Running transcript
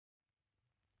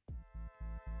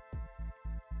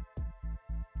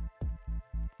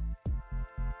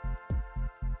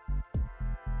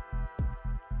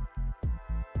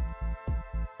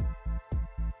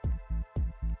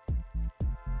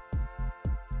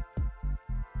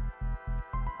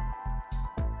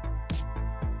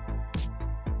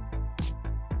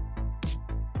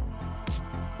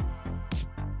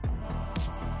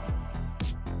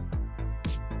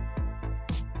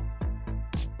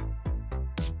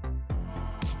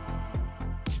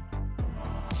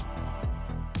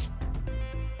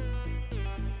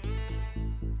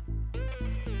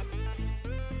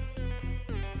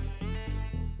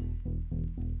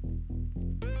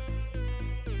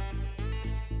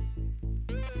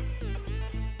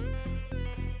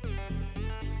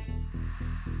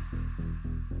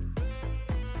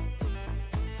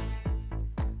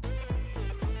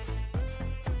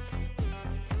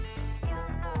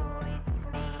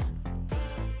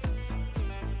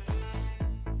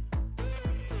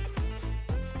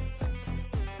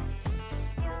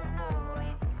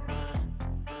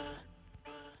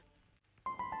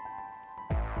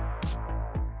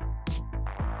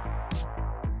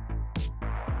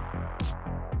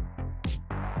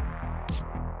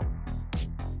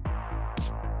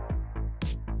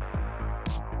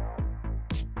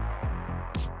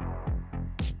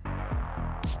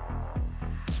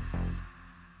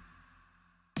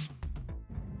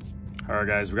All right,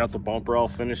 guys, we got the bumper all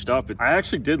finished up. I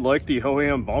actually did like the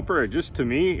OEM bumper. To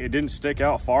me, it didn't stick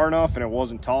out far enough and it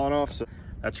wasn't tall enough. So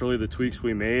that's really the tweaks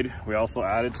we made. We also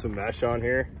added some mesh on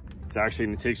here. It's actually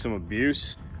gonna take some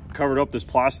abuse. Covered up this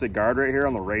plastic guard right here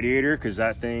on the radiator because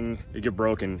that thing, it get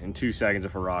broken in 2 seconds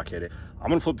if a rock hit it. I'm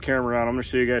gonna flip the camera around. I'm gonna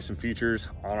show you guys some features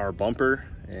on our bumper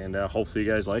and hopefully you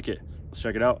guys like it. Let's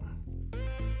check it out.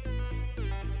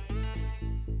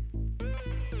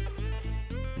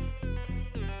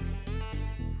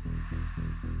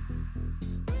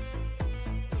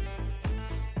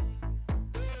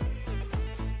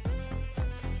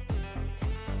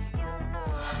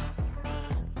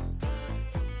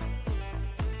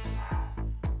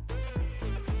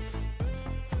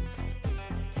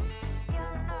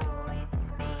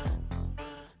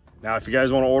 Now, if you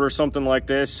guys want to order something like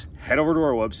this, head over to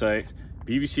our website,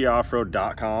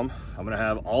 bvcoffroad.com. I'm going to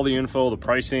have all the info, the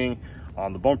pricing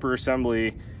on the bumper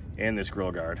assembly and this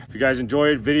grill guard. If you guys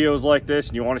enjoyed videos like this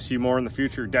and you want to see more in the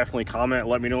future, definitely comment.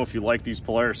 Let me know if you like these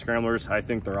Polaris Scramblers. I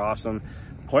think they're awesome.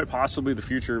 Quite possibly the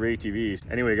future of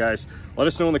ATVs. Anyway, guys, let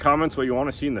us know in the comments what you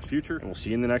want to see in the future, and we'll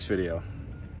see you in the next video.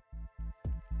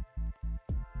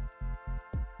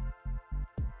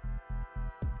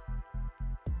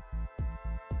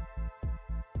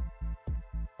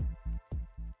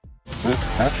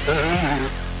 Ha ha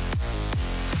ha.